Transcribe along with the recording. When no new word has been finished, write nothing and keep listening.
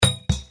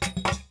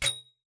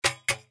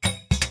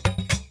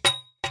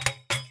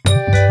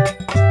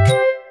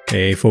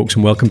Hey folks,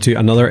 and welcome to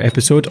another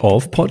episode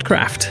of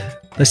Podcraft.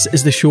 This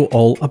is the show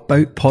all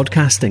about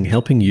podcasting,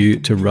 helping you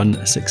to run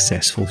a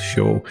successful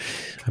show.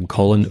 I'm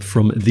Colin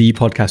from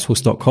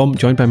thepodcasthost.com,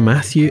 joined by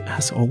Matthew.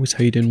 As always,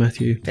 how you doing,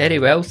 Matthew? Very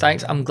well,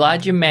 thanks. I'm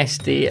glad you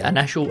missed the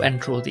initial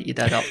intro that you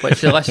did up,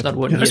 which the listener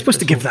won't. You're supposed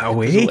to give that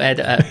away.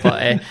 Edit it,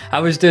 but I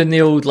was doing the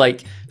old,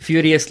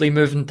 furiously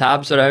moving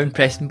tabs around,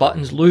 pressing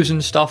buttons,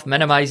 losing stuff,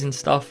 minimising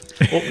stuff,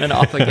 opening it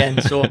up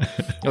again. So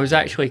I was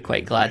actually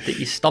quite glad that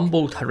you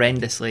stumbled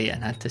horrendously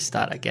and had to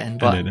start again.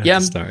 But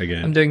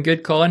I'm doing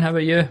good, Colin. How are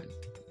you?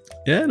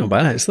 Yeah, not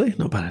bad actually.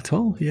 Not bad at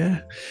all,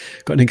 yeah.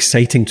 Got an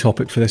exciting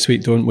topic for this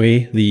week, don't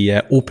we?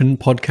 The open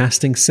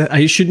podcasting.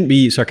 I shouldn't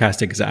be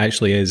sarcastic because it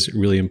actually is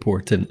really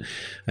important.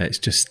 It's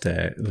just,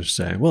 I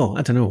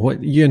don't know.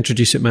 What you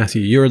introduce it,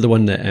 Matthew. You're the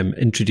one that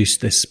introduced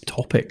this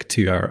topic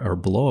to our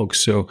blog.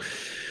 So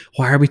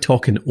why are we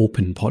talking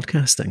open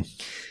podcasting?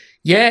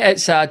 Yeah,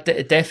 it's a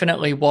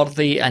definitely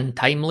worthy and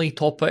timely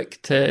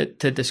topic to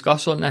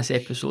discuss on this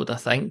episode, I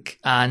think.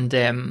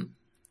 And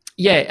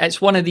yeah, it's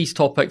one of these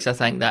topics, I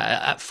think,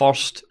 that at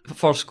first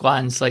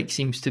glance,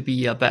 seems to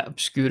be a bit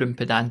obscure and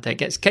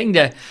pedantic. It's kind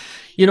of,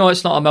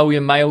 it's not a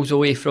million miles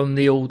away from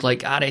the old,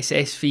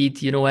 RSS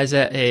feed, is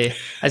it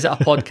a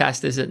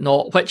podcast, is it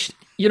not? Which,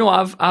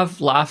 I've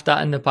laughed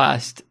at in the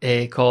past,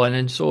 Colin,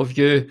 and so have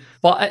you.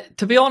 But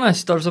to be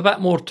honest, there's a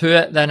bit more to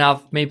it than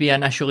I've maybe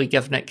initially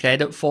given it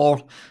credit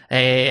for.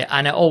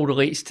 And it all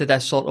relates to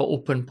this sort of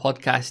open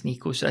podcasting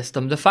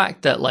ecosystem. The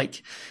fact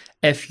that,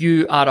 if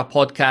you are a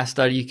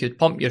podcaster, you could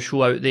pump your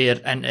show out there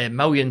into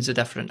millions of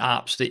different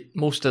apps that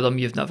most of them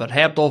you've never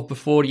heard of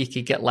before. You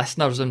could get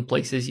listeners in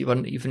places you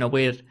weren't even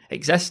aware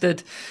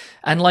existed.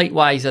 And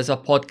likewise, as a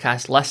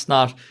podcast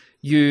listener,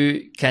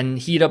 you can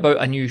hear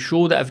about a new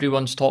show that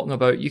everyone's talking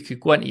about. You could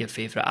go into your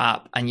favourite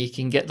app and you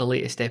can get the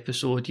latest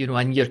episode,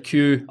 in your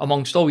queue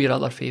amongst all your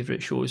other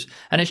favourite shows.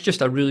 And it's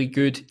just a really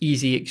good,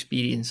 easy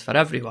experience for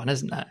everyone,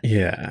 isn't it?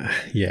 Yeah.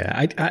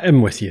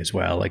 I'm with you as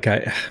well.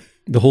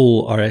 The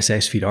whole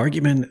RSS feed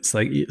argument,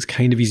 it's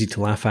kind of easy to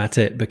laugh at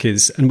it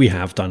and we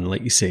have done,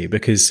 like you say,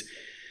 because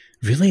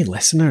really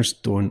listeners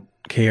don't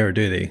care,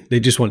 do they? They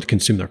just want to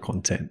consume their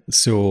content.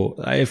 So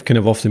I've kind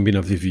of often been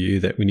of the view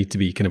that we need to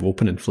be kind of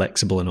open and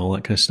flexible and all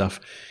that kind of stuff.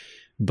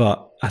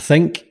 But I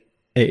think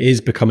it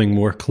is becoming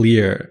more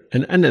clear,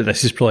 and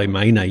this is probably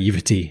my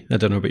naivety, I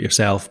don't know about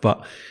yourself,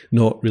 but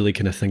not really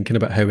kind of thinking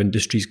about how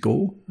industries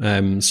go.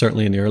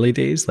 Certainly in the early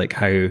days,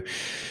 how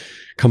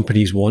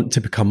companies want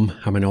to become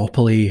a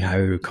monopoly,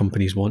 how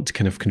companies want to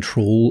kind of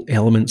control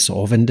elements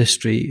of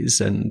industries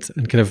and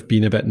kind of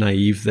being a bit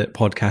naive that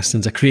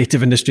podcasting's a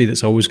creative industry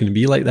that's always going to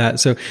be like that.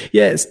 So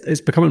yeah, it's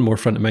becoming more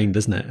front of mind,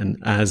 isn't it?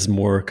 And as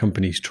more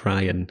companies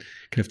try and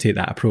kind of take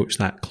that approach,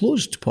 that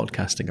closed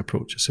podcasting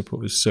approach, I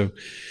suppose. So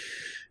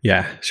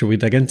yeah, shall we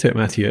dig into it,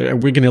 Matthew?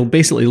 We're going to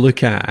basically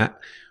look at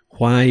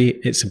why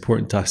it's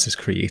important to us as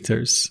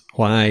creators,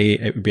 why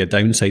it would be a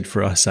downside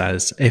for us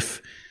as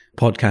if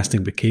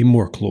podcasting became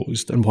more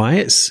closed, and why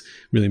it's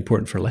really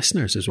important for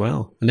listeners as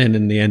well. And then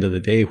in the end of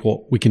the day,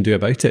 what we can do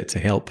about it to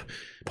help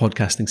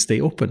podcasting stay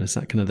open. Is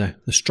that kind of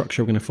the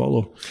structure we're going to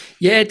follow?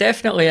 Yeah,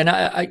 definitely. And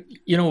I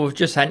we've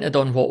just hinted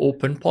on what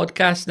open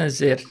podcasting is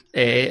there.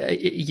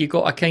 You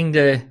got a kind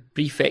of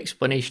brief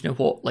explanation of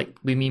what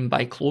we mean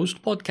by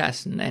closed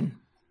podcasting then?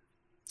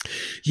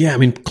 Yeah,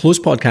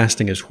 closed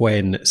podcasting is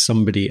when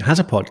somebody has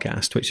a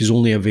podcast which is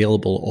only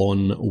available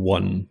on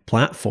one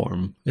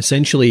platform.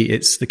 Essentially,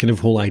 it's the kind of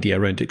whole idea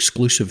around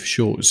exclusive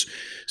shows.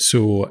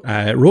 So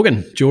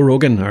Joe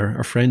Rogan,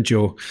 our friend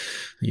Joe,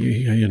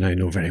 you and I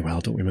know very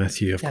well, don't we,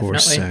 Matthew? Of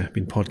course,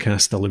 been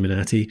podcast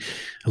Illuminati.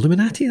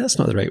 Illuminati? That's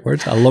not the right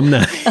word.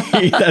 Alumni.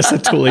 That's a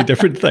totally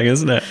different thing,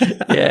 isn't it?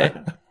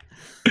 Yeah.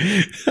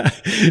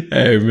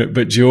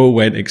 But Joe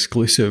went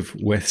exclusive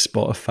with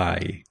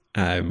Spotify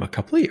a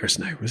couple of years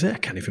now, was it? I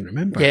can't even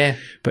remember. Yeah.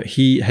 But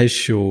his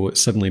show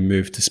suddenly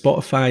moved to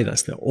Spotify.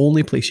 That's the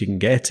only place you can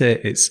get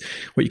it. It's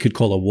what you could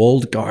call a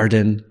walled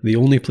garden, the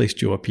only place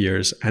Joe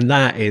appears. And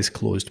that is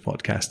closed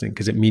podcasting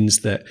because it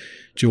means that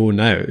Joe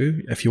now,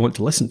 if you want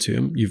to listen to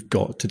him, you've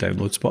got to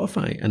download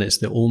Spotify. And it's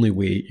the only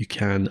way you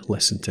can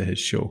listen to his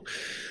show.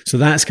 So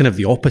that's kind of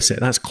the opposite.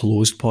 That's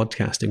closed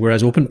podcasting.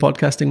 Whereas open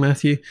podcasting,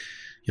 Matthew,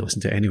 you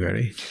listen to it anywhere,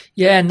 eh?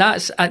 Yeah, and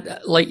that's,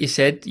 like you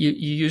said, you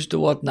used the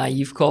word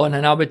naive, Colin,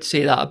 and I would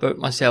say that about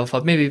myself.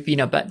 I've maybe been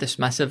a bit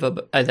dismissive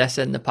of this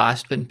in the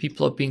past when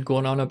people have been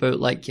going on about,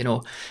 is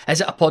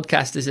it a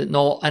podcast, is it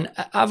not? And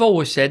I've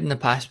always said in the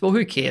past, well,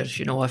 who cares?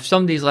 If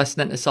somebody's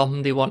listening to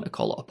something, they want to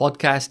call it a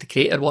podcast, the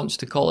creator wants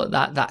to call it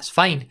that, that's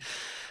fine.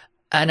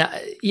 And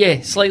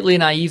slightly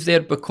naive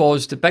there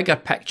because the bigger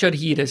picture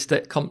here is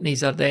that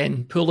companies are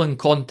then pulling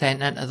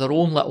content into their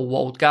own little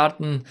walled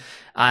garden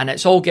and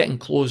it's all getting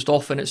closed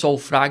off and it's all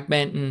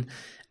fragmenting.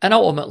 And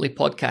ultimately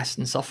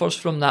podcasting suffers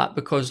from that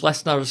because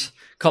listeners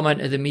come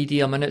into the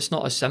medium and it's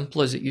not as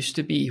simple as it used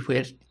to be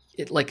where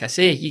like I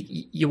say,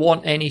 you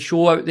want any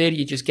show out there,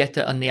 you just get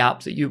it on the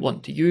app that you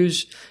want to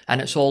use,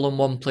 and it's all in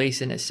one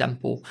place and it's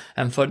simple.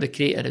 And for the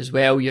creator as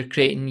well, you're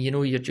creating,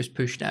 you're just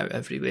pushing it out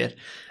everywhere.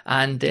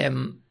 And,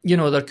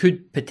 there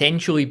could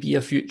potentially be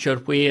a future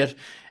where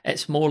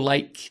it's more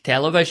like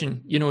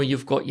television.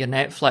 You've got your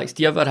Netflix.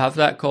 Do you ever have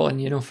that,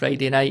 Colin?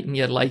 Friday night and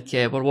you're like,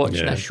 we're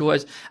watching a show. I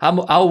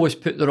always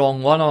put the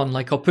wrong one on.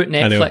 Like I'll put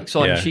Netflix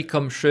on, she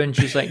comes through and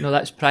she's like, no,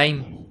 that's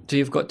Prime. So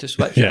you've got to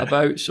switch it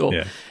about. So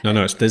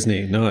no, it's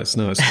Disney. No, it's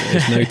not.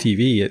 It's Now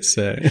TV. It's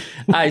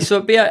aye. So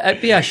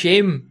it'd be a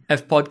shame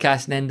if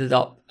podcasting ended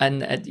up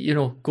and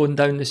going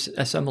down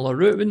a similar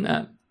route, wouldn't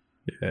it?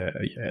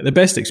 Yeah. The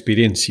best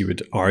experience you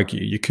could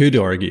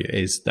argue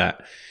is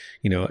that,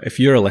 if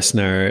you're a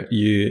listener,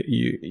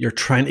 you're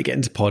trying to get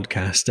into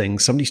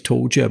podcasting, somebody's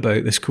told you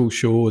about this cool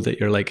show that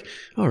you're like,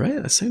 all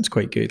right, that sounds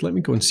quite good. Let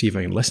me go and see if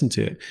I can listen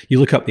to it. You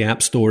look up the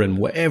App Store and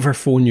whatever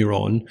phone you're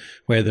on,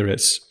 whether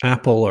it's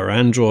Apple or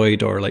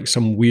Android or like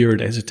some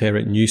weird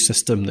esoteric new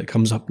system that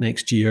comes up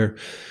next year,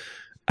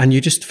 and you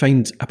just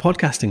find a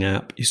podcasting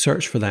app, you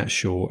search for that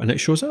show and it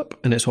shows up,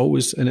 and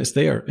it's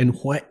there in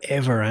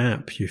whatever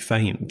app you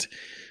find.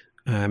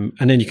 And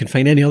then you can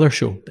find any other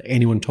show that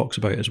anyone talks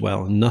about as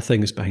well.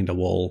 Nothing is behind a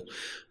wall.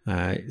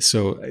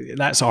 So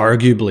that's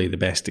arguably the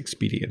best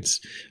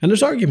experience. And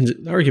there's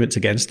arguments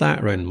against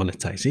that around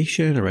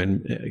monetization,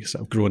 around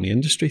sort of growing the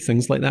industry,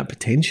 things like that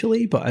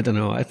potentially. But I don't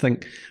know. I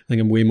think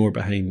I'm way more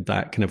behind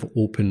that kind of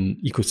open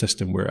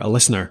ecosystem where a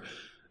listener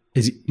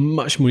is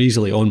much more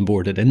easily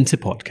onboarded into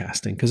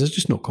podcasting because there's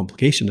just no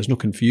complication. There's no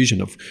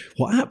confusion of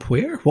what app,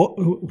 where,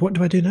 what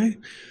do I do now?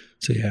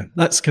 So yeah,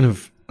 that's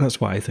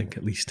what I think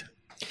at least.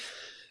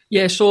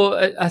 Yeah, so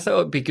I thought it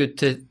would be good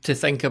to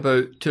think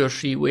about 2 or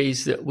 3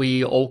 ways that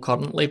we all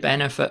currently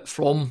benefit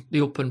from the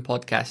open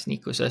podcasting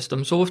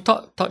ecosystem. So we've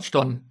touched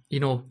on,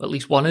 at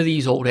least one of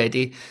these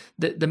already.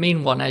 The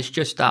main one is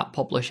just that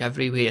publish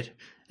everywhere.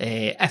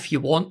 If you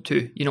want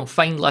to,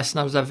 find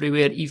listeners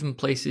everywhere, even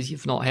places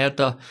you've not heard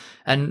of.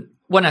 And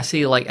when I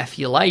say if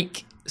you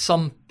like,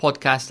 some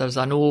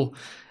podcasters I know,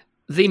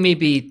 they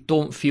maybe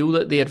don't feel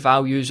that their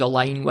values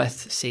align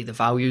with, say, the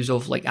values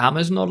of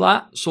Amazon or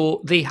that.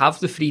 So they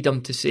have the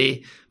freedom to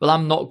say, well,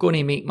 I'm not going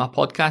to make my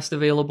podcast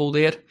available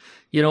there.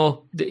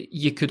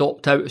 You could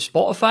opt out of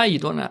Spotify. You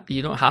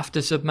don't have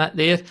to submit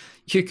there.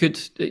 You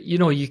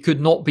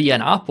could not be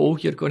in Apple.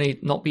 You're going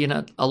to not be in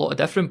a lot of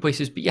different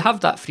places, but you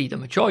have that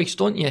freedom of choice,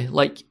 don't you?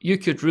 You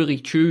could really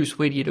choose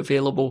where you're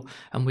available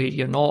and where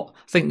you're not.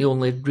 I think the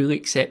only really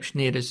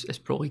exception there is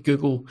probably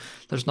Google.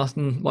 There's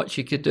nothing much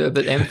you could do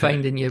about them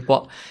finding you,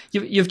 but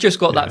you've just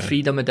got that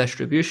freedom of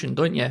distribution,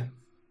 don't you?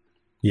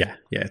 Yeah,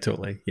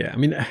 totally. Yeah, I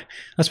mean,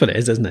 that's what it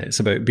is, isn't it? It's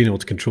about being able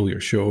to control your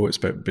show. It's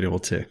about being able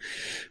to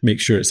make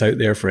sure it's out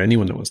there for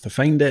anyone that wants to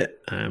find it,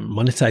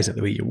 monetize it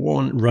the way you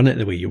want, run it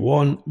the way you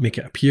want, make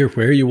it appear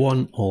where you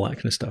want, all that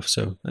kind of stuff.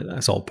 So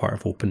that's all part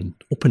of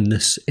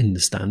openness in the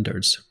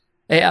standards.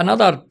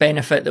 Another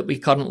benefit that we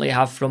currently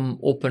have from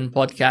open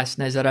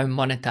podcasting is around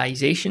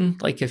monetization.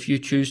 If you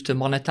choose to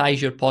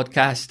monetize your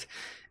podcast,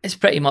 it's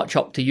pretty much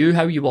up to you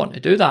how you want to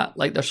do that.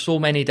 There's so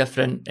many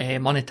different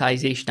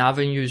monetization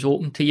avenues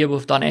open to you.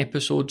 We've done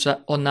episodes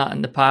on that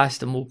in the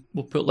past, and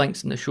we'll put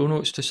links in the show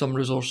notes to some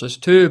resources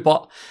too.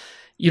 But,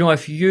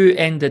 if you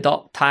ended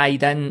up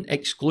tied in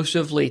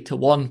exclusively to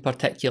one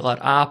particular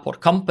app or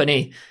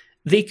company,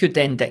 they could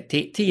then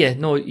dictate to you,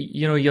 no,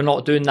 you're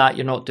not doing that,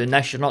 you're not doing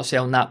this, you're not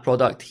selling that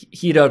product.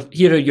 Here are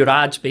your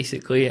ads,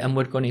 basically, and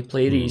we're going to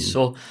play these.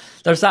 So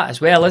there's that as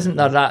well, isn't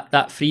there?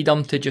 That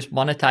freedom to just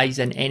monetize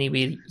in any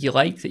way you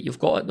like that you've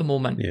got at the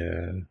moment.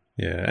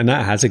 Yeah, and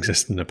that has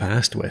existed in the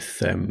past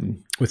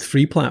with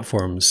free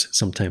platforms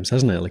sometimes,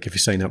 hasn't it? If you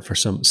sign up for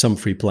some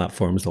free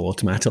platforms, they'll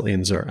automatically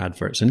insert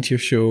adverts into your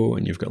show,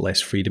 and you've got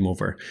less freedom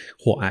over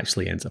what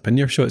actually ends up in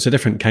your show. It's a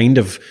different kind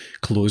of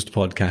closed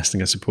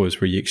podcasting, I suppose,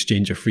 where you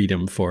exchange your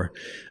freedom for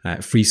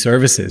free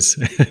services,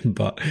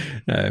 but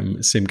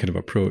same kind of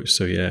approach.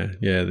 So yeah,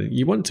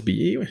 you want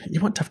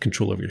to have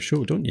control over your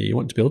show, don't you? You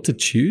want to be able to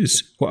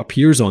choose what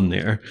appears on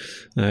there,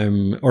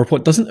 or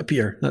what doesn't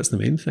appear. That's the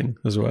main thing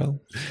as well.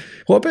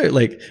 What about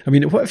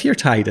what if you're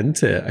tied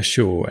into a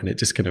show and it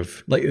just kind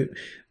of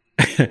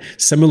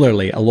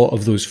similarly, a lot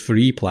of those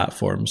free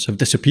platforms have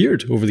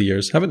disappeared over the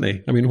years, haven't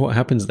they? I mean, what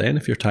happens then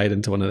if you're tied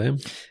into one of them?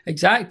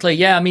 Exactly.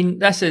 Yeah. I mean,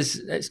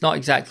 it's not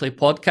exactly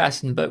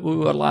podcasting, but we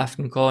were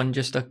laughing, Con,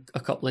 just a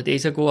couple of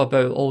days ago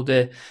about all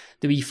the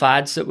wee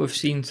fads that we've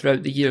seen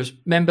throughout the years.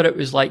 Remember, it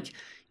was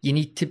you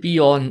need to be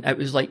on, it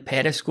was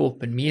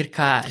Periscope and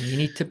Meerkat, and you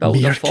need to build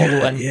a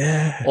following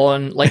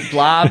on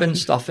Blab and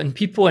stuff. And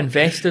people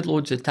invested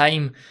loads of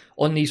time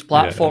on these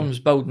platforms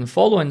building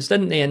followings,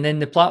 didn't they? And then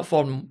the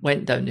platform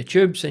went down the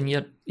tubes, and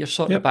you're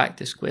sort of back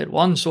to square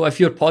one. So if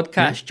your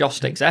podcast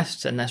just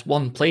exists in this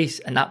one place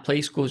and that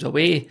place goes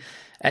away,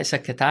 it's a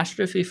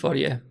catastrophe for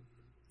you.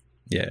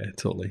 Yeah,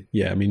 totally.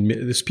 Yeah, I mean,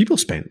 there's people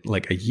spent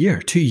a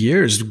year, 2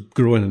 years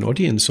growing an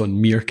audience on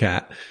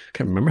Meerkat. I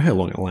can't remember how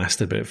long it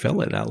lasted, but it felt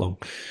like that long.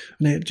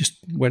 And then it just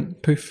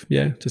went poof.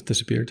 Yeah, just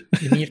disappeared.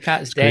 The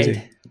Meerkat's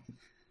dead.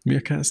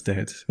 Meerkat's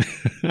dead.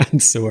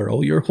 and so are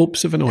all your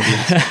hopes of an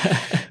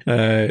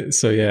audience.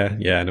 So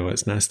yeah, no,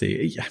 it's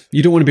nasty. Yeah,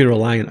 you don't want to be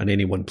reliant on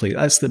any one place.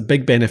 That's the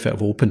big benefit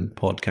of open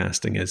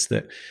podcasting, is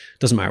that it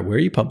doesn't matter where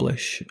you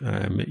publish.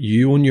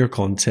 You own your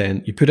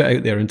content. You put it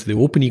out there into the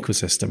open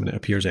ecosystem, and it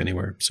appears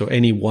anywhere. So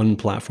any one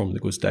platform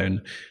that goes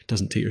down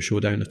doesn't take your show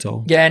down at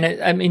all. Yeah,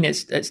 and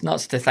it's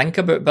nuts to think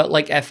about. But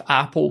like, if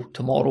Apple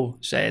tomorrow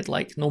said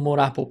like, no more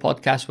Apple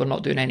podcasts, we're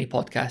not doing any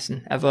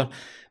podcasting ever,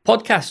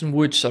 podcasting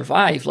would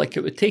survive. Like,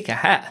 it would take a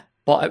hit,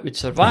 but it would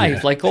survive.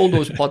 Yeah. Like all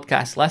those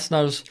podcast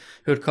listeners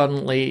who are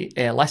currently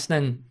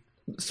listening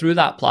through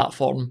that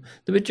platform,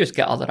 they would just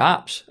get other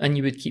apps, and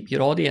you would keep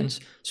your audience.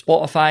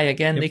 Spotify,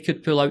 again, they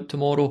could pull out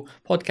tomorrow.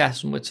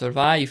 Podcasting would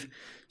survive.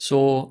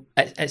 So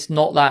it's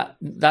not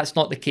that's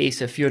not the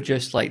case if you're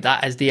just like,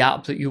 that is the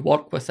app that you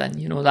work within.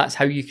 You know, that's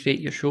how you create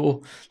your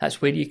show.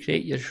 That's where you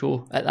create your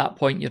show. At that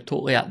point, you're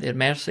totally at their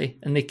mercy,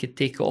 and they could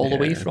take it all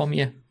away from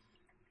you.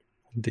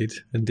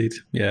 Indeed.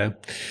 Yeah.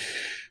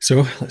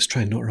 So let's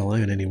try and not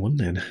rely on anyone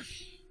then.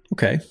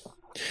 Okay.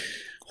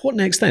 What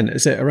next then?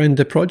 Is it around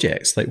the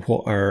projects? Like,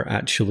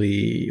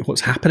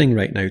 what's happening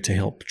right now to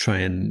help try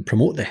and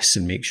promote this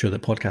and make sure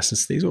that podcasting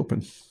stays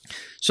open?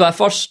 So I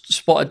first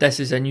spotted this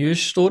as a news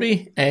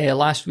story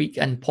last week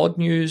in Pod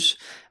News,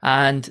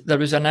 and there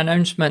was an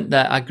announcement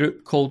that a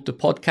group called the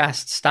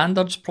Podcast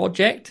Standards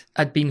Project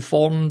had been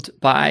formed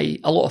by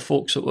a lot of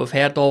folks that we've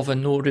heard of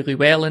and know really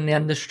well in the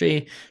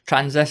industry: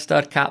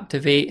 Transistor,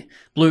 Captivate,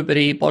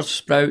 Blueberry,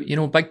 Buzzsprout, you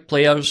know, big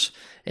players,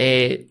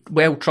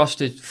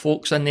 well-trusted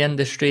folks in the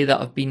industry that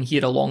have been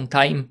here a long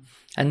time.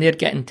 And they're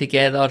getting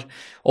together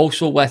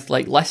also with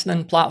like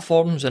listening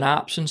platforms and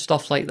apps and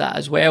stuff like that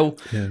as well.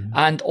 Yeah.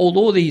 And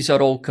although these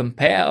are all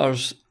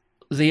competitors,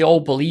 they all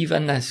believe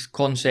in this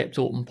concept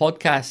of open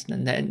podcasting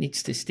and that it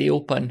needs to stay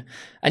open.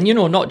 And, you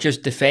know, not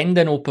just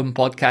defending open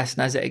podcasting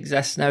as it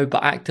exists now,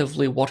 but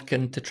actively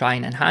working to try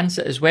and enhance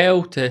it as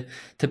well, to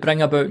bring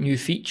about new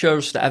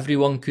features that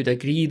everyone could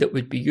agree that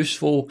would be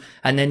useful.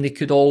 And then they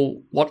could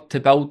all work to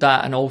build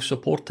that and all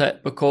support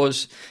it.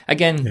 Because,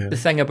 again, the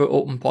thing about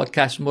open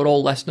podcasting, we're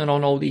all listening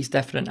on all these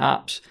different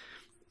apps.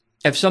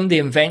 If somebody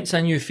invents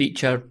a new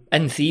feature,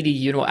 in theory,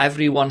 you know,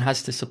 everyone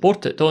has to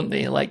support it, don't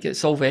they? Like,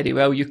 it's all very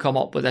well you come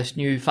up with this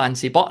new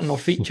fancy button or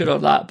feature or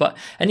that, but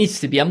it needs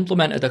to be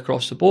implemented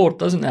across the board,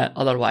 doesn't it?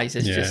 Otherwise,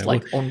 it's just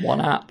like on one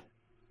app.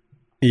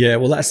 Yeah,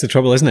 well, that's the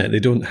trouble, isn't it? They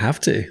don't have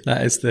to.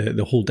 That is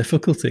the whole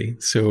difficulty.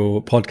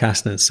 So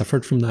podcasting has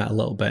suffered from that a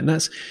little bit. And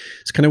it's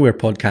kind of where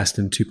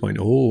podcasting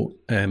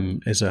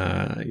 2.0 is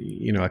a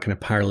kind of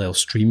parallel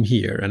stream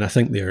here. And I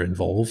think they're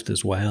involved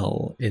as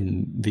well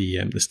in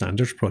the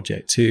standards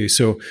project too.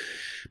 So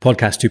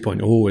podcast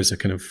 2.0 is a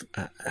kind of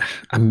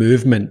a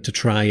movement to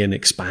try and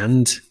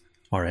expand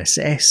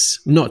RSS,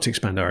 not to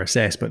expand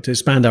RSS, but to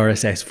expand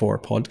RSS for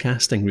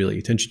podcasting,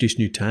 really, to introduce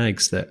new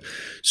tags that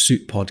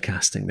suit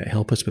podcasting, that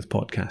help us with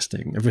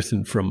podcasting.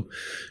 Everything from,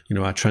 you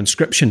know, a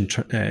transcription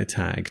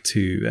tag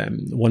to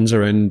ones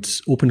around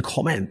open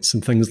comments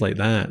and things like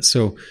that.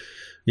 So,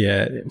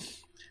 yeah,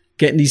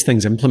 getting these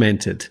things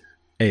implemented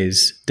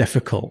is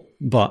difficult.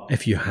 But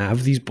if you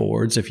have these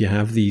boards, if you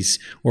have these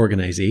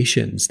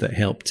organizations that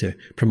help to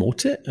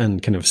promote it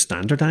and kind of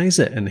standardize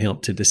it and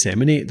help to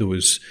disseminate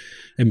those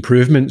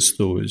improvements,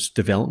 those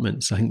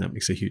developments, I think that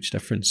makes a huge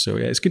difference. So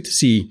yeah, it's good to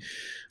see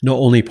not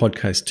only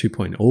Podcast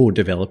 2.0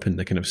 developing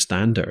the kind of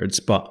standards,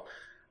 but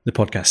the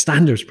Podcast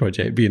Standards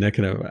Project being a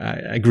kind of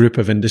a group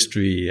of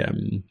industry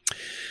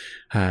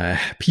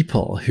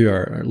people who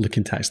are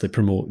looking to actually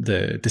promote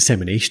the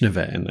dissemination of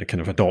it and the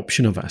kind of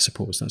adoption of it, I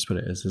suppose. That's what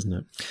it is, isn't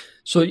it?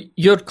 So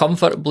you're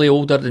comfortably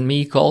older than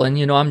me, Colin.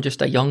 You know, I'm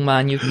just a young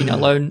man. You've been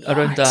around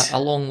a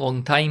long,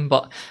 long time,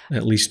 but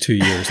at least 2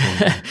 years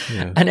longer.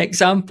 Yeah. An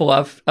example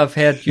I've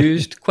heard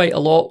used quite a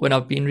lot when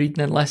I've been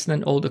reading and listening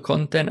to all the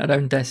content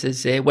around this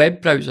is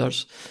web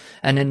browsers.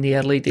 And in the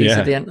early days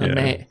of the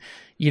internet,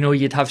 you know,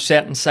 you'd have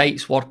certain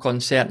sites work on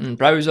certain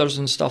browsers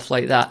and stuff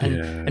like that.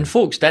 And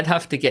folks did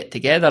have to get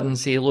together and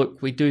say,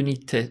 look, we do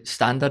need to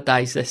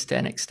standardize this to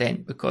an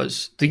extent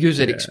because the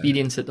user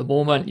experience at the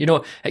moment, you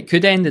know, it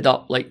could ended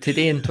up like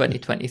today in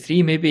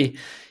 2023, maybe,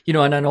 you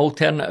know, in an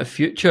alternative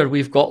future,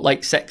 we've got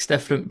like 6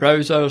 different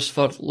browsers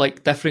for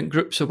like different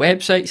groups of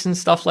websites and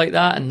stuff like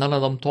that, and none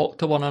of them talk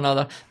to one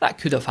another. That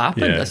could have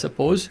happened, I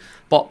suppose.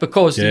 But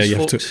because these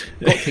folks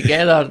got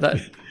together,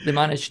 that they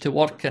managed to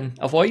work and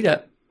avoid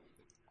it.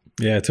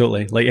 Yeah,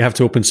 totally. Like you have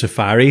to open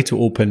Safari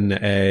to open,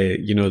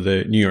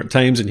 the New York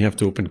Times, and you have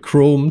to open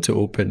Chrome to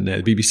open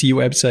the BBC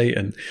website,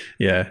 and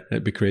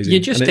it'd be crazy. You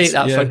just take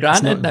that for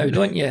granted now,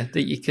 don't you?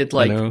 That you could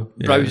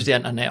browse the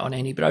internet on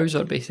any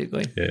browser,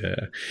 basically.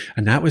 Yeah,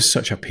 and that was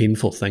such a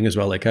painful thing as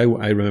well. Like I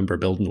remember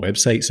building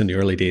websites in the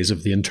early days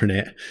of the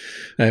internet,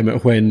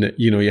 when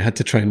you had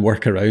to try and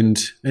work around.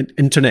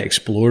 Internet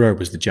Explorer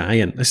was the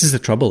giant. This is the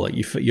trouble. Like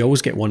you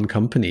always get one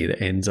company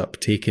that ends up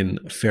taking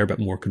a fair bit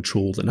more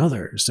control than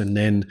others, and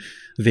then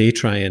they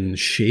try and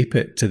shape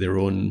it to their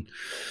own,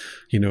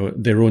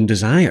 their own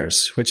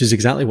desires, which is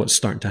exactly what's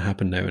starting to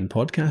happen now in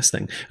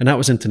podcasting. And that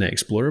was Internet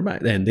Explorer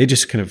back then. They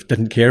just kind of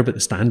didn't care about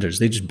the standards.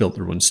 They just built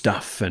their own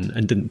stuff and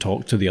didn't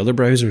talk to the other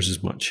browsers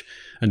as much.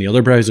 And the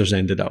other browsers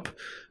ended up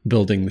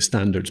building the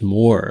standards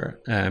more.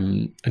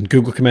 And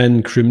Google came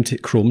in,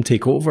 Chrome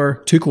took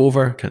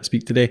over, can't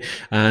speak today,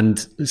 and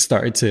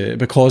started to,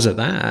 because of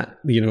that,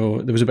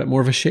 there was a bit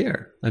more of a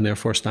share, and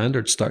therefore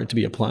standards started to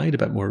be applied a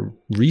bit more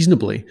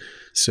reasonably.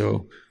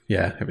 So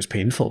yeah, it was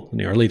painful in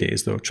the early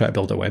days, though. Try to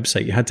build a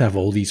website, you had to have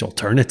all these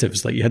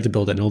alternatives. Like, you had to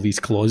build in all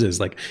these clauses,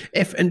 like,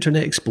 if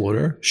Internet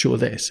Explorer, show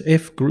this.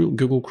 If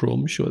Google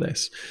Chrome, show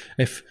this.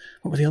 If,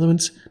 what were the other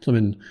ones?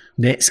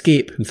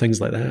 Netscape and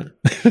things like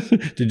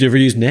that. Did you ever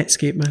use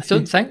Netscape, Matthew? I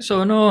don't think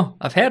so, no.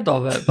 I've heard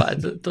of it, but I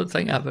don't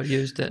think I ever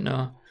used it,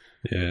 no.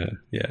 Yeah.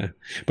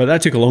 But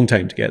that took a long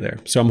time to get there.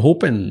 So I'm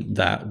hoping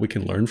that we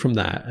can learn from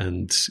that,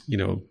 and,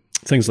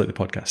 things like the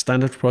Podcast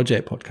Standards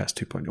Project, Podcast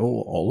 2.0,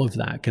 all of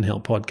that can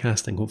help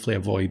podcasting hopefully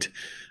avoid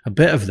a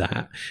bit of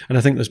that. And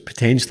I think there's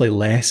potentially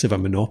less of a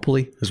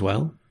monopoly as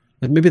well.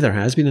 And maybe there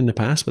has been in the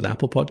past with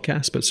Apple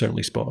Podcasts, but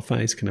certainly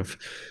Spotify's kind of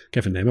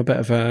given them a bit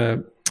of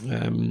a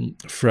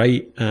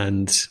fright,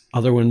 and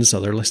other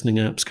listening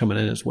apps coming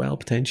in as well,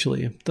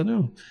 potentially. I don't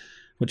know.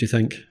 What do you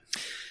think?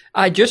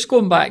 Just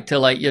going back to,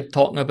 like, you're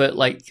talking about,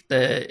 like,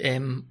 the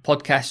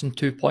podcasting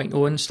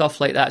 2.0 and stuff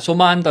like that. So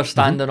my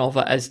understanding of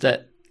it is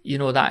that,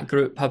 that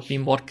group have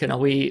been working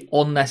away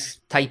on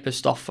this type of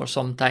stuff for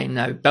some time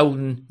now,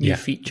 building new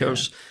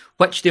features,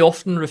 which they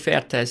often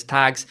refer to as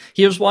tags.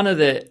 Here's one of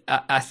the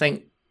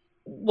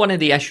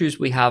issues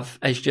we have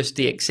is just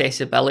the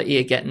accessibility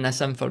of getting this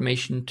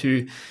information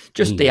to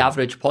just the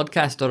average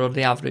podcaster or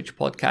the average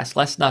podcast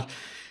listener.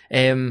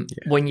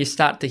 When you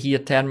start to hear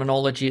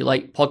terminology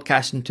like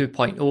podcasting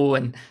 2.0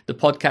 and the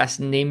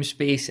podcasting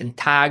namespace and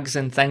tags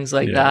and things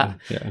like that,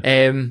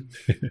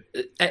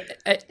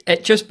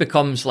 it just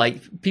becomes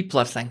like people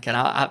are thinking,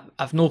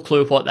 I've no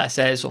clue what this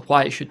is or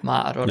why it should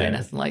matter or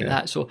anything like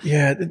that. So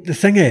the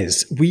thing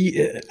is,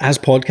 we as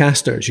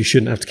podcasters, you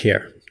shouldn't have to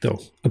care though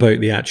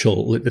about the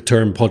actual the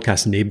term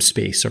podcast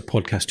namespace or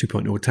podcast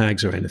 2.0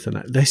 tags or anything.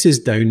 This is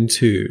down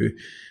to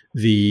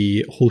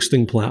the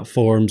hosting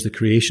platforms, the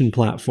creation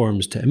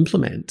platforms to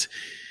implement.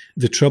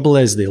 The trouble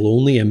is they'll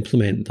only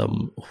implement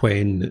them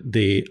when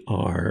they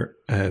are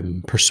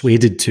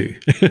persuaded to.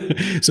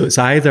 So it's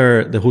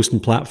either the hosting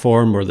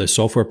platform or the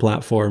software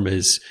platform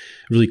is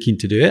really keen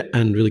to do it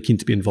and really keen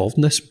to be involved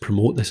in this,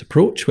 promote this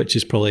approach, which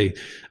is probably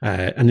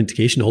an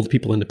indication all the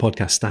people in the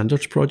Podcast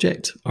Standards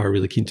Project are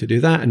really keen to do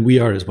that. And we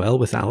are as well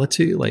with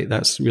Alitu. Like,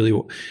 that's really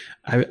what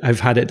I've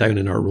had it down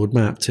in our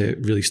roadmap to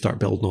really start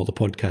building all the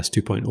Podcast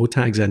 2.0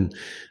 tags in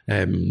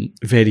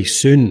very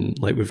soon.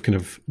 Like,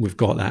 we've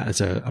got that as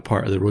a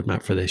part of the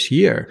roadmap for this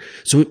year.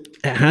 So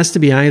it has to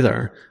be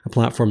either a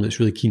platform that's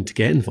really keen to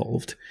get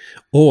involved,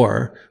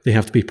 or they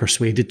have to be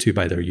persuaded to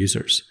by their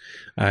users.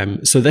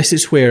 So this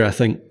is where I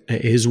think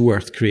it is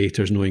worth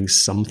creators knowing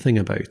something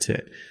about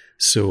it,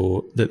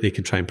 so that they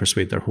can try and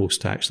persuade their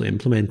host to actually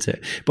implement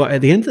it. But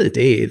at the end of the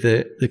day,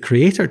 the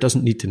creator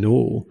doesn't need to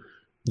know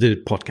the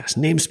podcast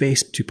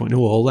namespace, 2.0,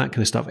 all that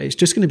kind of stuff. It's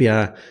just going to be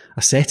a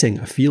setting,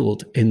 a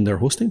field in their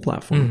hosting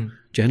platform,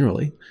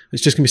 generally.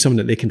 It's just going to be something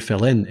that they can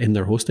fill in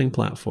their hosting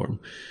platform.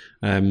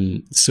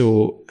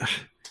 So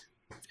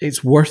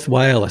it's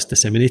worthwhile us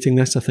disseminating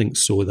this, I think,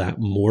 so that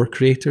more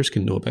creators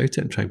can know about it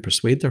and try and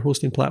persuade their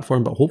hosting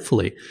platform. But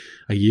hopefully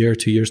a year or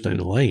 2 years down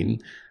the line,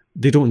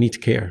 they don't need to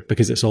care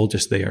because it's all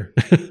just there.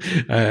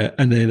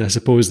 And then I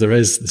suppose there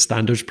is the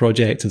standards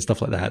project and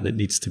stuff like that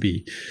needs to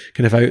be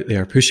kind of out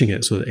there pushing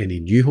it so that any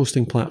new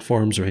hosting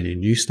platforms or any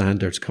new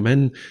standards come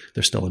in,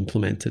 they're still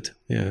implemented.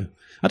 Yeah.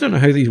 I don't know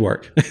how these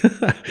work.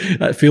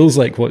 That feels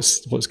like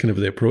what's kind of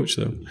the approach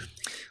though.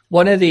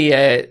 One of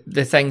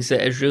the things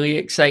that is really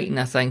exciting,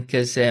 I think,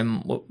 is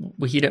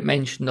we hear it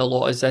mentioned a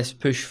lot, is this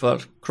push for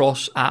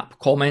cross-app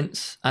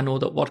comments. I know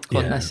that work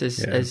on this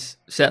is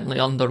certainly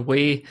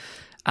underway.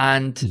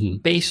 And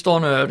based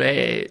on our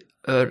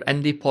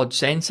IndiePod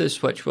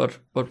census, which we're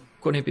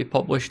going to be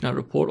publishing a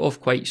report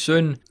of quite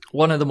soon,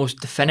 one of the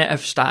most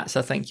definitive stats,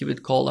 I think you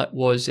would call it,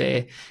 was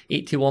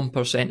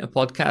 81% of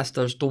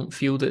podcasters don't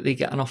feel that they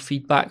get enough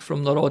feedback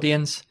from their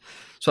audience.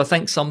 So I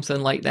think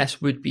something like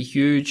this would be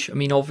huge. I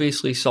mean,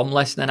 obviously some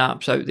listening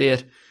apps out there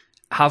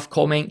have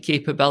comment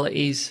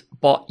capabilities,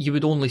 but you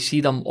would only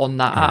see them on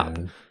that app.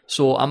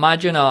 So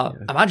imagine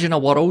a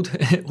world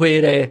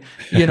where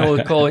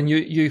Colin,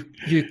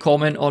 you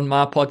comment on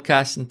my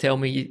podcast and tell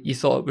me you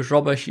thought it was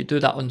rubbish. You do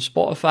that on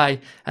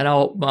Spotify, and I'll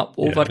open up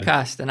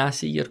Overcast and I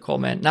see your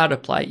comment and I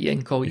reply to you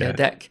and call you a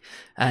dick,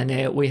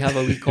 and we have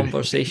a wee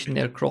conversation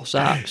there cross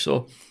app.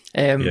 So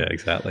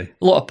exactly.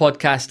 A lot of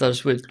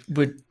podcasters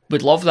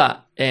would love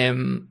that.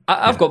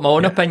 I've got my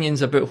own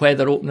opinions about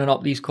whether opening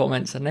up these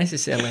comments are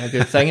necessarily a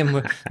good thing,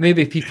 and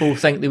maybe people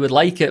think they would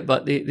like it,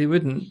 but they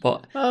wouldn't.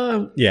 But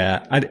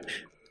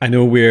I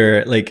know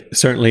we're like,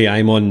 certainly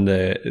I'm on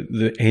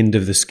the end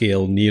of the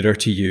scale nearer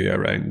to you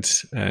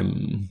around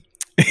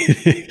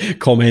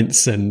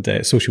comments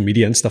and social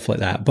media and stuff like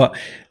that. But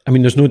I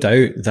mean, there's no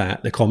doubt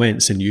that the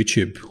comments in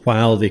YouTube,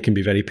 while they can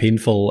be very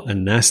painful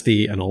and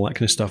nasty and all that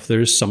kind of stuff,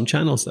 there's some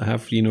channels that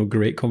have,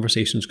 great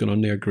conversations going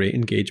on there, great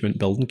engagement,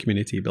 building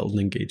community, building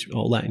engagement,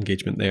 all that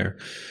engagement there.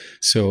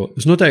 So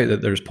there's no doubt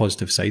that there's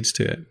positive sides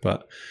to it.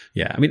 But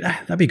yeah, I mean,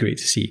 that'd be great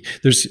to see.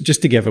 There's,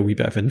 just to give a wee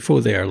bit of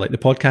info there, like the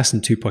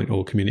Podcasting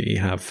 2.0 community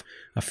have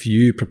a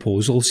few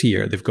proposals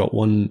here. They've got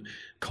one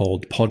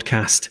called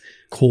Podcast :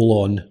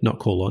 not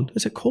colon.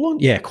 Is it colon?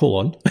 Yeah,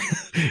 colon.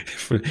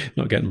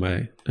 Not getting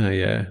my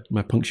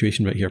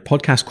punctuation right here.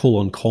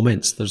 Podcast :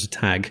 comments. There's a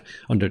tag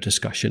under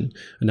discussion,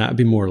 and that would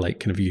be more like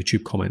kind of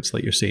YouTube comments,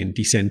 like you're saying,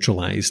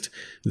 decentralized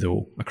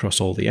though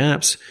across all the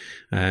apps.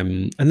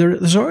 And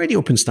there's already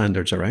open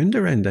standards around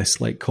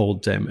this, like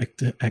called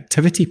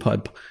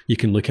ActivityPub. You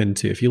can look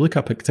into if you look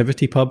up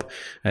ActivityPub.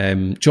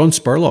 John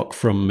Spurlock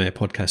from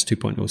Podcast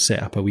 2.0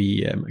 set up a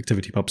wee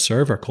ActivityPub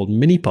server called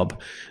Minipub,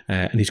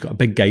 and he's got a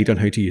big guide on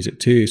how to use it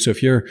too. So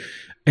if you're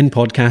in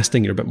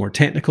podcasting, you're a bit more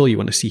technical, you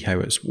want to see how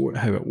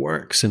it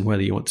works and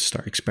whether you want to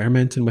start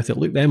experimenting with it,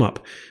 look them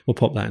up. We'll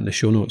pop that in the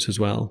show notes as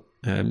well.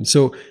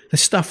 So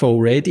this stuff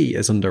already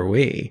is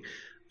underway.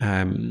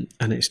 And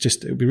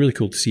it'd be really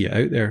cool to see it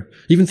out there.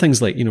 Even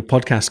things like,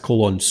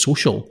 Podcast :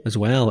 social as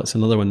well. It's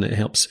another one that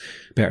helps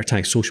better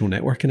tie social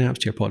networking apps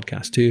to your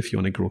podcast too, if you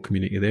want to grow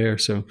community there.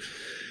 So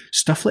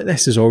stuff like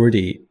this is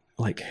already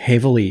like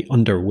heavily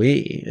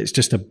underway. It's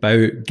just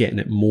about getting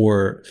it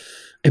more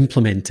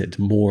implemented,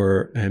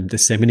 more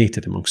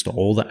disseminated amongst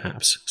all the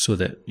apps so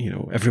that,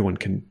 everyone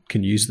can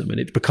use them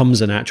and it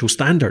becomes an actual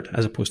standard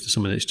as opposed to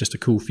something that's just a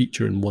cool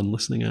feature in one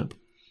listening app.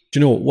 Do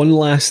you know, one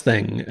last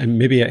thing, and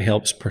maybe it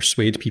helps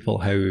persuade people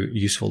how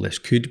useful this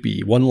could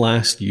be. One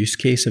last use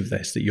case of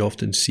this that you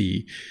often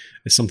see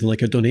is something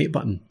like a donate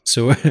button.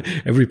 So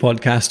every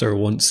podcaster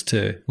wants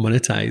to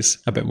monetize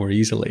a bit more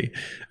easily.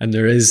 And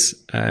there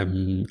is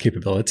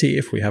capability,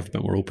 if we have a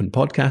bit more open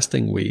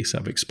podcasting, we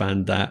sort of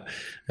expand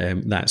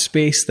that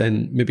space,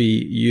 then maybe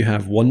you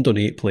have one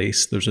donate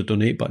place, there's a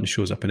donate button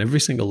shows up in every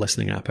single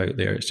listening app out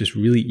there. It's just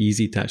really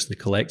easy to actually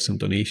collect some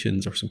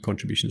donations or some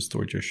contributions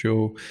towards your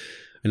show.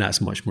 And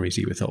that's much more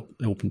easy with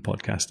open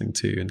podcasting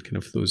too, and kind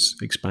of those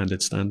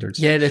expanded standards.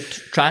 Yeah, the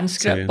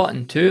transcript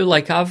button too.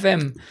 Like I've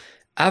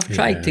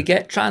tried to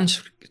get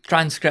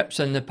transcripts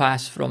in the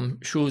past from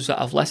shows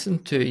that I've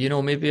listened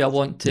to. Maybe I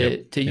want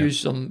to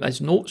use them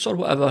as notes or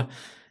whatever,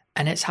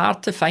 and it's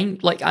hard to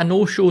find. Like I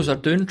know shows are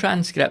doing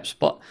transcripts,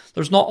 but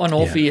there's not an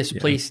obvious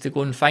place to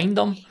go and find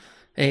them.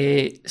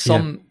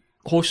 Some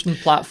hosting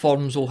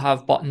platforms will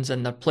have buttons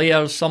in their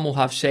players. Some will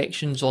have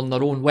sections on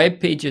their own web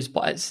pages,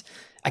 but it's,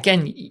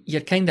 again,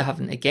 you're kind of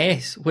having to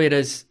guess.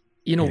 Whereas,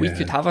 we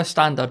could have a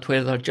standard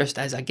where there just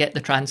is a get the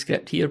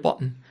transcript here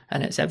button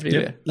and it's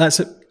everywhere.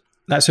 Yep.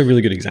 That's a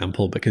really good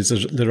example because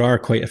there are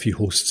quite a few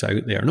hosts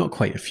out there. Not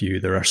quite a few.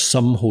 There are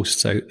some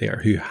hosts out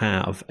there who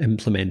have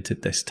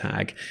implemented this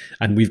tag,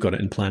 and we've got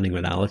it in planning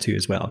with Alitu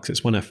as well because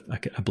it's one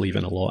I believe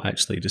in a lot,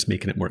 actually, just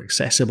making it more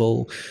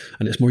accessible,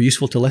 and it's more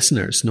useful to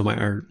listeners no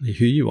matter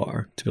who you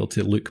are to be able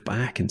to look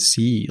back and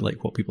see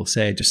like what people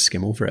said, just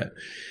skim over it.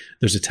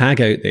 There's a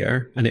tag out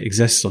there, and it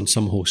exists on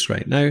some hosts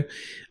right now,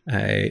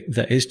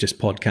 that is just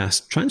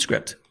podcast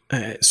transcript.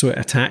 So it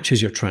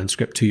attaches your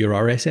transcript to your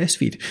RSS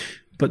feed.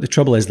 But the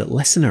trouble is that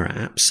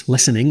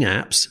listening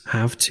apps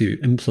have to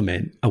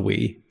implement a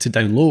way to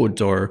download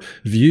or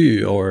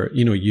view or,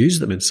 use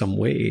them in some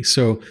way.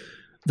 So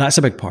that's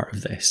a big part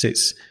of this.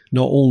 It's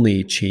not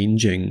only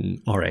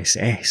changing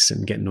RSS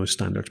and getting those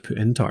standards put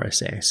into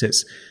RSS,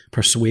 it's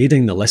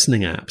persuading the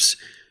listening apps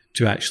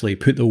to actually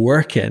put the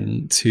work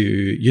in to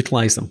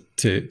utilize them,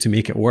 to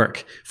make it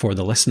work for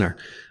the listener.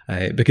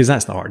 Because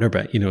that's the harder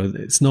bit.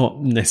 It's not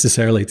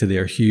necessarily to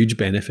their huge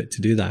benefit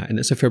to do that. And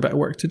it's a fair bit of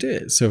work to do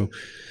it. So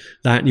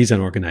that needs an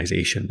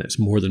organization that's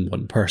more than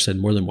one person,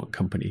 more than one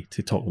company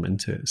to talk them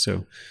into it.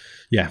 So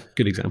yeah,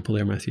 good example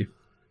there, Matthew.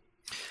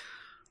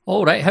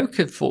 All right. How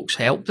could folks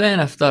help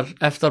then if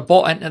they're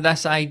bought into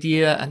this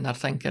idea and they're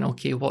thinking,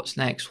 okay, what's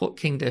next? What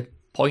kind of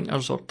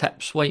pointers or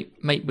tips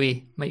might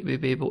we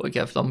be able to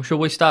give them? Shall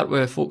we start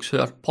with folks who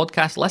are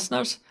podcast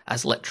listeners,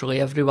 as literally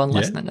everyone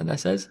listening to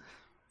this is?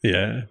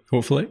 Yeah,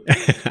 hopefully.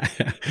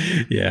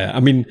 Yeah,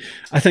 I mean,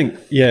 I think,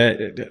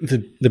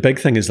 the big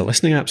thing is the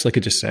listening apps, like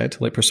I just said,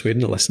 like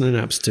persuading the listening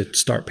apps to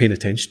start paying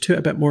attention to it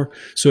a bit more.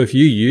 So if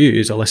you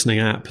use a listening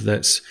app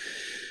that's,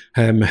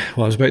 I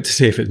was about to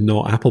say if it's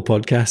not Apple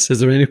Podcasts, is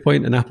there any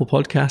point in Apple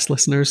Podcast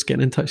listeners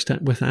getting in touch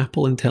with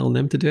Apple and telling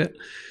them to do it?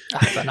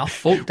 If enough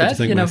folk did,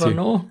 you never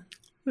know.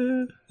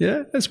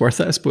 Yeah, it's worth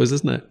it, I suppose,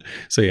 isn't it?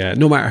 So yeah,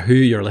 no matter who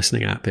your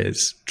listening app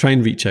is, try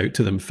and reach out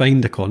to them,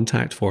 find a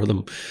contact for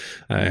them,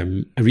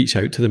 and reach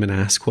out to them and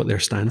ask what their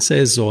stance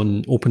is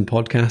on open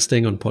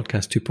podcasting, on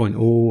Podcast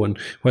 2.0, and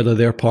whether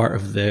they're part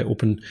of the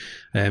Open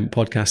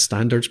Podcast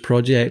Standards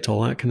project,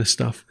 all that kind of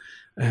stuff.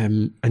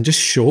 And just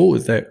show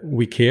that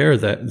we care,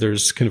 that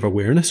there's kind of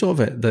awareness of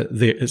it, that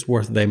it's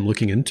worth them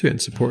looking into it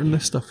and supporting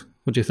this stuff.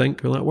 What do you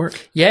think? Will that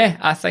work? Yeah,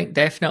 I think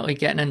definitely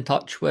getting in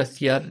touch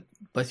with your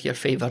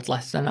favoured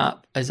listening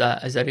app is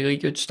a really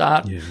good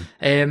start. Yeah.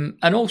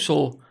 And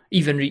also,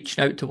 even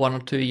reaching out to one or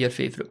two of your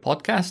favourite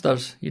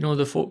podcasters,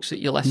 the folks that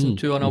you listen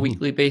to on a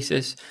weekly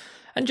basis,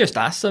 and just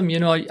ask them,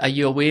 are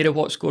you aware of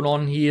what's going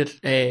on here?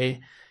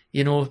 A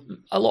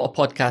lot of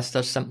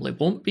podcasters simply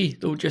won't be.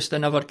 They'll just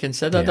never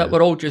consider that.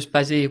 We're all just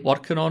busy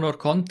working on our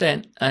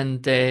content,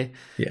 and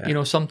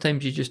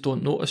sometimes you just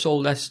don't notice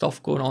all this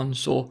stuff going on.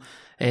 So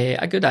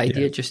a good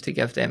idea just to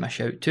give them a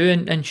shout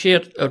too, and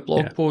share our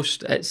blog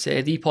post. It's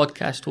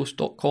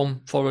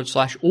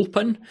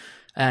thepodcasthost.com/open,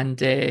 and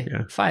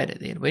fire it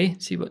their way,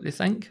 see what they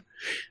think.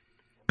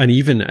 And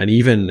even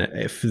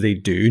if they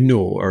do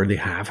know or they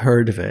have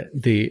heard of it,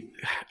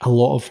 a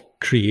lot of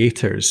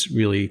creators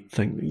really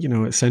think,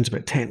 it sounds a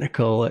bit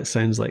technical. It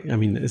sounds like,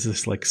 is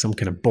this like some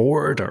kind of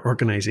board or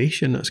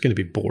organization that's going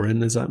to be boring?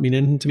 Does that mean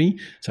anything to me?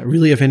 Is that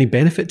really of any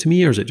benefit to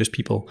me, or is it just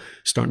people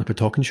starting up a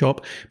talking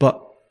shop?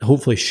 But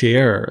hopefully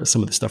share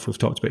some of the stuff we've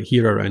talked about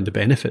here around the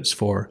benefits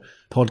for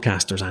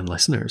podcasters and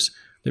listeners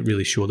that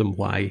really show them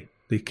why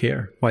they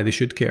care, why they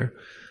should care.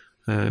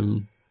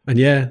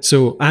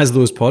 So as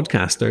those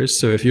podcasters,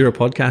 so if you're a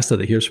podcaster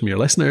that hears from your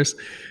listeners,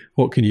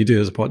 what can you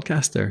do as a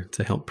podcaster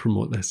to help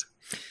promote this?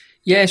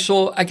 Yeah,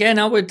 so again,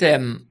 I would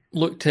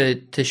look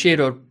to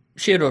share our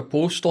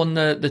post on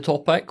the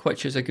topic,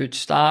 which is a good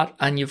start.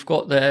 And you've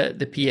got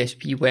the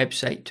PSP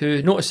website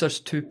too. Notice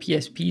there's 2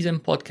 PSPs in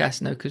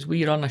podcasting now, because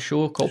we run a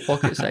show called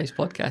Pocket Size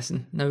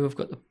Podcasting. Now we've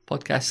got the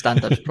Podcast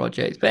Standards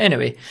Project. But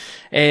anyway,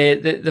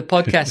 the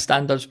Podcast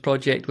Standards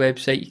Project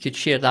website, you could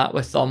share that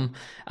with them.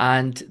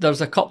 And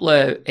there's a couple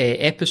of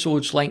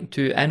episodes linked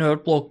to in our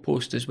blog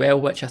post as well,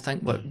 which I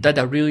think did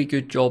a really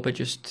good job of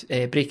just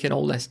breaking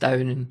all this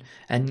down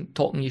and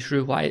talking you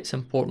through why it's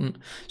important.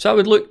 So I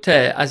would look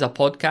to, as a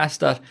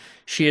podcaster,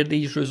 share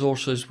these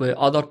resources with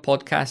other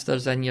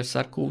podcasters in your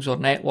circles or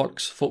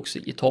networks, folks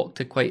that you talk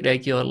to quite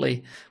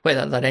regularly,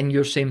 whether they're in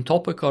your same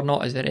topic or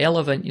not is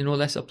irrelevant.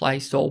 This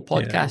applies to all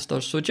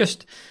podcasters. So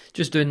just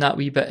doing that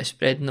wee bit of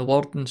spreading the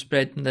word and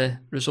spreading the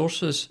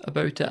resources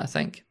about it, I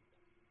think.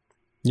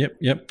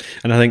 Yep.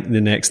 And I think the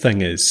next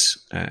thing is,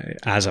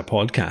 as a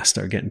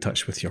podcaster, get in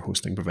touch with your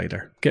hosting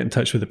provider. Get in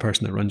touch with the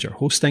person that runs your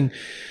hosting.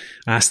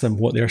 Ask them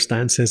what their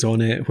stance is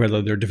on it,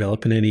 whether they're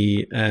developing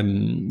any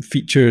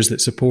features that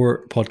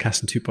support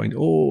Podcasting 2.0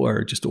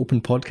 or just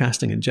open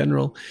podcasting in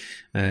general,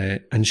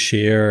 and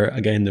share,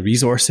 again, the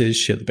resources,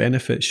 share the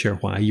benefits, share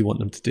why you want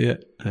them to do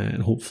it.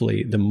 And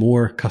hopefully the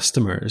more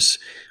customers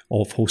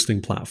of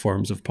hosting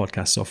platforms of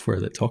podcast software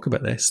that talk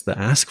about this, that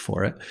ask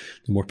for it,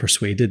 the more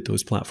persuaded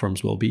those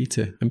platforms will be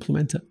to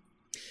implement it.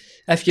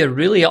 If you're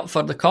really up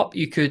for the cup,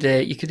 you could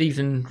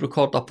even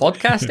record a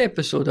podcast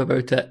episode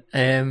about it.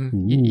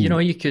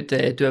 You could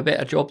do a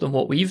better job than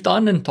what we've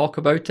done and talk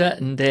about it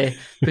and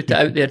put it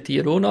out there to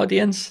your own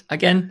audience.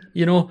 Again,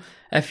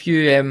 if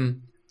you,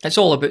 it's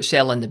all about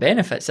selling the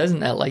benefits,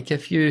 isn't it? Like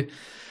if you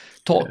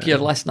talk your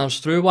listeners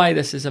through why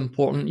this is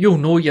important, you'll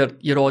know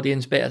your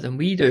audience better than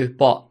we do.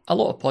 But a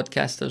lot of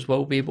podcasters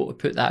will be able to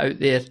put that out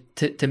there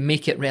to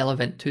make it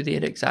relevant to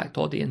their exact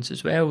audience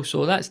as well.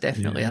 So that's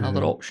definitely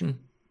another option.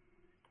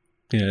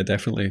 Yeah,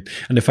 definitely.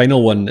 And the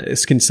final one,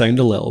 this can sound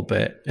a little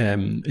bit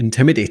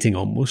intimidating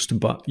almost,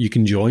 but you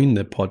can join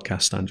the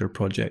Podcast Standard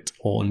Project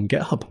on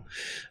GitHub.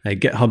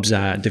 GitHub's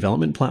a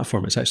development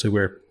platform. It's actually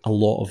where a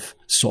lot of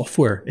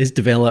software is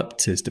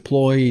developed, is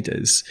deployed,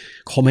 is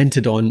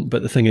commented on.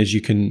 But the thing is,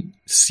 you can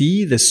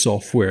see the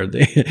software,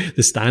 the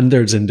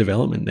standards in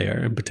development there,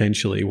 and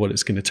potentially what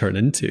it's going to turn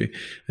into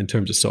in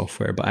terms of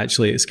software. But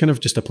actually, it's kind of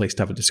just a place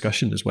to have a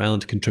discussion as well,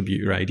 and to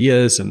contribute your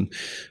ideas, and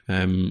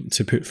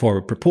to put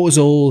forward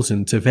proposals,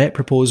 and to vet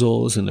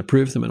proposals and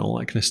approve them and all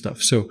that kind of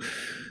stuff. So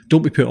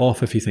don't be put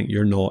off if you think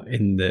you're not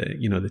in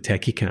the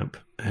techie camp,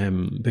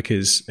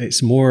 because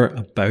it's more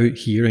about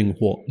hearing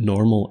what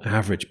normal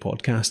average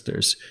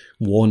podcasters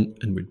want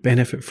and would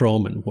benefit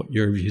from, and what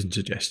your views and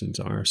suggestions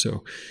are.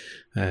 So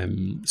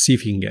see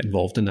if you can get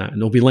involved in that,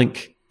 and there'll be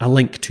a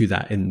link to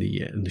that in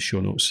the show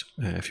notes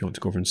if you want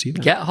to go over and see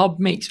that. GitHub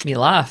makes me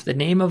laugh. The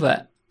name of it,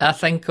 I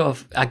think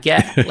of a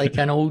Git, like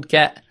an old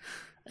Git.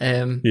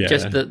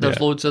 There's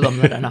loads of them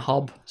that are in a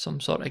hub, some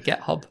sort of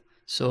GitHub.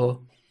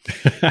 So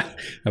that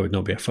would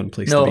not be a fun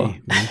place to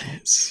be.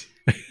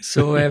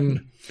 So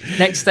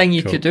next thing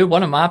you could do,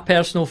 one of my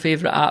personal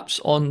favourite apps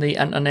on the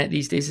internet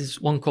these days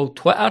is one called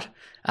Twitter,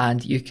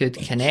 and you could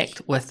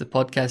connect with the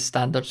Podcast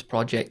Standards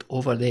Project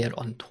over there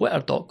on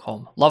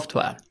twitter.com. Love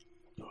Twitter.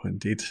 Oh,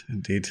 indeed.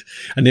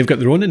 And they've got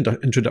their own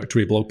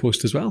introductory blog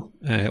post as well.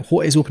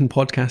 What is open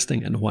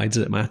podcasting and why does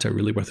it matter?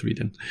 Really worth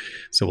reading.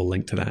 So we'll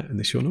link to that in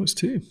the show notes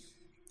too.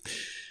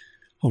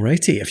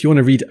 Alrighty, if you want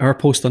to read our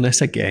post on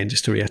this again,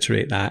 just to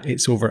reiterate that,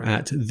 it's over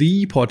at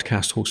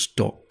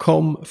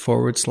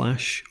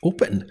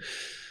thepodcasthost.com/open.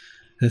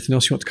 Anything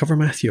else you want to cover,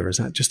 Matthew, or is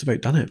that just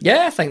about done it?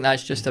 Yeah, I think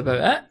that's just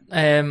about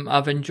it.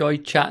 I've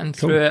enjoyed chatting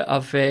through it.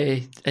 I've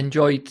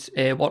enjoyed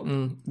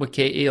working with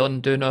Katie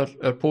on doing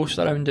our post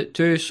around it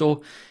too.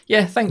 So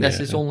yeah, I think this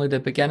is only the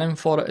beginning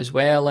for it as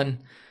well, and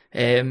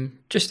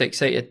just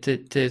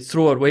excited to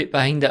throw our weight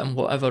behind it in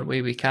whatever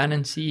way we can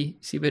and see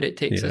where it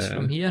takes us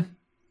from here.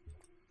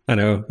 I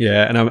know,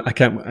 yeah, and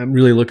I'm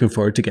really looking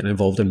forward to getting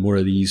involved in more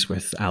of these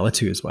with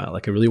Alitu as well.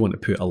 Like, I really want to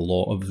put a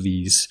lot of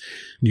these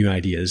new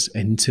ideas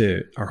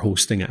into our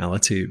hosting at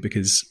Alitu,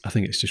 because I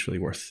think it's just really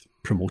worth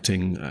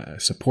promoting,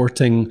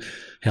 supporting,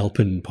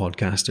 helping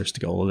podcasters to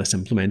get all of this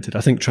implemented.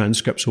 I think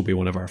transcripts will be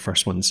one of our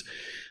first ones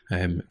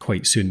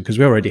quite soon, because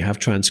we already have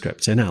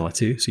transcripts in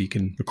Alitu, so you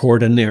can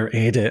record in there,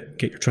 edit,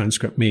 get your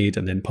transcript made,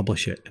 and then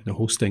publish it in the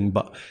hosting.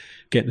 But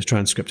getting the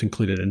transcript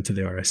included into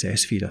the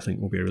RSS feed, I think,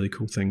 will be a really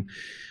cool thing.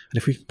 And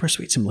if we can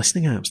persuade some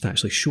listening apps to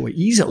actually show it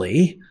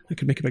easily, it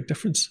could make a big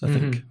difference, I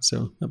think.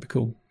 So that'd be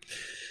cool.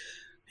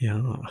 Yeah,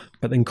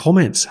 but then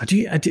comments. I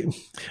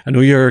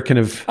know you're kind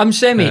of. I'm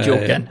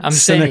semi-joking. I'm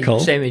cynical.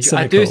 Cynical.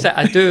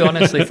 I do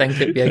honestly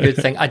think it'd be a good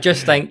thing. I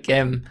just think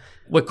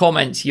with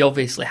comments, you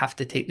obviously have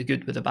to take the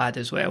good with the bad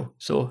as well.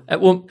 So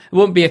it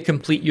won't be a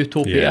complete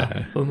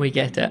utopia when we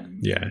get it.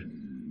 Yeah.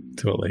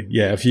 Totally.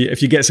 Yeah, if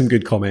you get some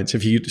good comments,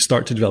 if you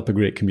start to develop a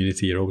great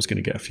community, you're always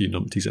going to get a few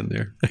numpties in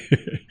there.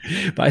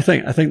 But I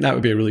think that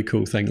would be a really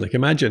cool thing. Like,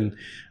 imagine,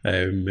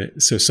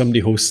 so somebody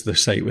hosts their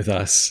site with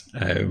us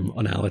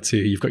on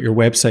Alitu. You've got your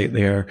website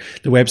there.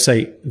 The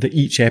website that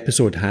each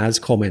episode has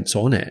comments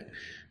on it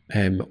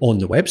on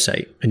the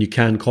website, and you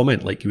can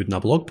comment like you would in a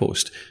blog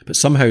post. But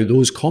somehow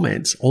those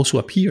comments also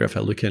appear if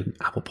I look in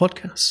Apple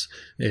Podcasts,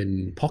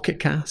 in Pocket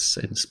Casts,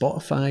 in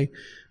Spotify.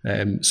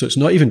 So it's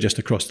not even just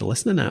across the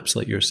listening apps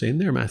like you're saying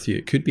there, Matthew.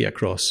 It could be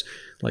across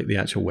like the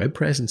actual web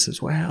presence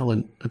as well.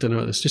 And I don't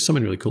know, there's just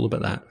something really cool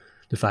about that.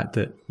 The fact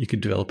that you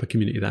could develop a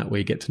community that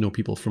way, get to know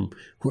people from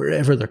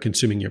wherever they're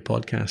consuming your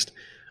podcast.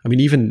 I mean,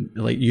 even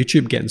like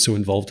YouTube getting so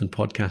involved in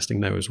podcasting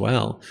now as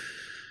well.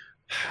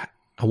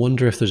 I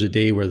wonder if there's a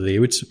day where they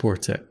would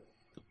support it.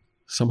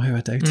 Somehow I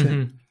doubt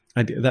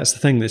it. That's the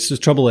thing. The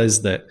trouble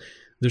is that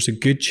there's a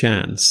good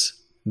chance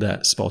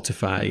that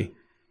Spotify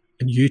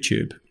and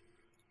YouTube,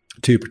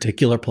 two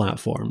particular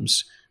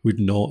platforms, would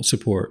not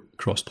support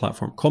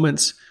cross-platform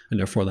comments, and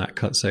therefore that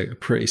cuts out a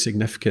pretty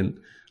significant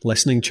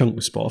listening chunk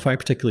with Spotify,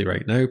 particularly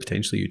right now,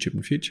 potentially YouTube in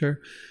the future.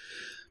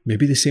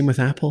 Maybe the same with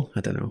Apple, I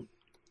don't know.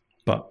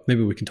 But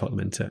maybe we can talk them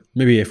into it.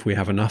 Maybe if we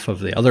have enough of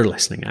the other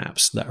listening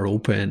apps that are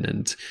open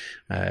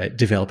and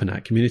developing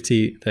that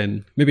community,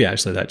 then maybe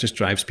actually that just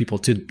drives people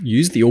to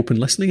use the open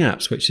listening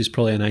apps, which is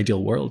probably an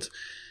ideal world,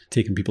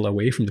 taking people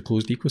away from the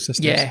closed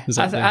ecosystems. Yeah. Is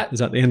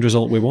that the end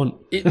result we want?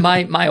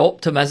 My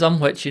optimism,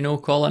 which, you know,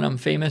 Colin, I'm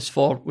famous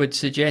for, would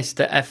suggest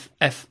that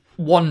if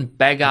one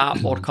big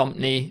app or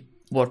company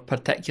were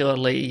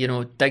particularly, you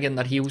know, digging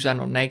their heels in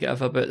or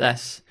negative about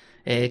this,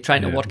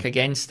 trying to work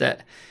against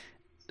it,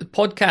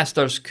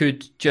 podcasters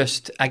could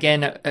just,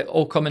 again, it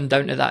all coming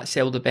down to that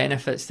sell the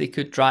benefits, they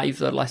could drive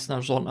their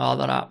listeners onto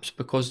other apps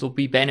because there'll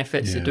be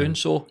benefits to doing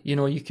so. You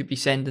know, you could be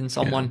sending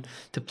someone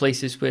to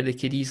places where they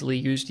could easily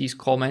use these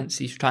comments,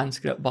 these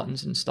transcript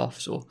buttons and stuff.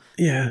 So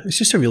yeah, it's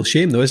just a real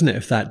shame though, isn't it,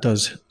 if that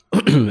does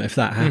if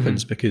that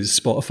happens, because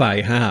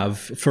Spotify have,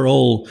 for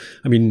all,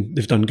 I mean,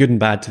 they've done good and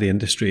bad to the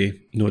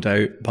industry, no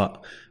doubt,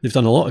 but they've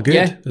done a lot of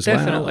good as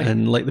well.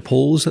 And like the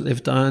polls that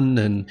they've done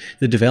and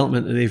the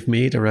development that they've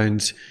made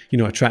around, you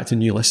know, attracting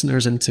new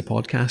listeners into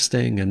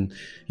podcasting and,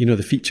 you know,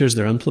 the features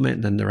they're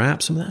implementing in their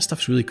app, some of that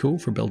stuff's really cool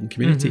for building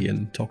community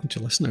and talking to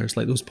listeners.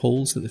 Like those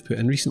polls that they've put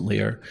in recently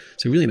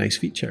it's a really nice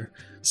feature.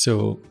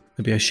 So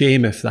it'd be a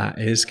shame if that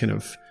is kind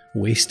of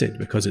wasted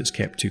because it's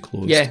kept too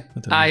closed. Yeah,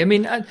 I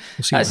mean,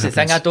 that's the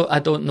thing. I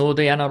don't know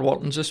the inner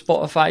workings of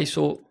Spotify,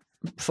 so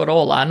for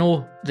all I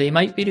know, they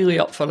might be really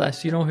up for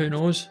this. You know, who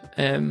knows?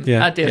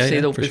 I dare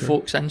say there'll be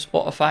folks in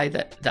Spotify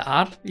that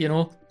are, you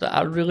know, that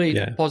are really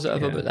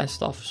positive about this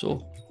stuff.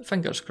 So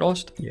fingers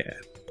crossed. Yeah,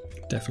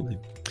 definitely.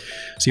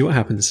 See what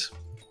happens.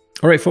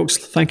 All right, folks,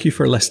 thank you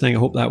for listening. I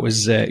hope that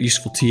was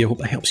useful to you. I hope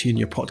that helps you in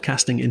your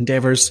podcasting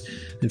endeavours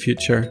in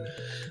future.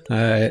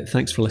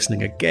 Thanks for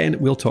listening again.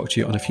 We'll talk to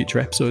you on a future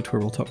episode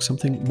where we'll talk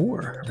something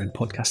more around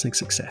podcasting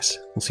success.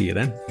 We'll see you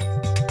then.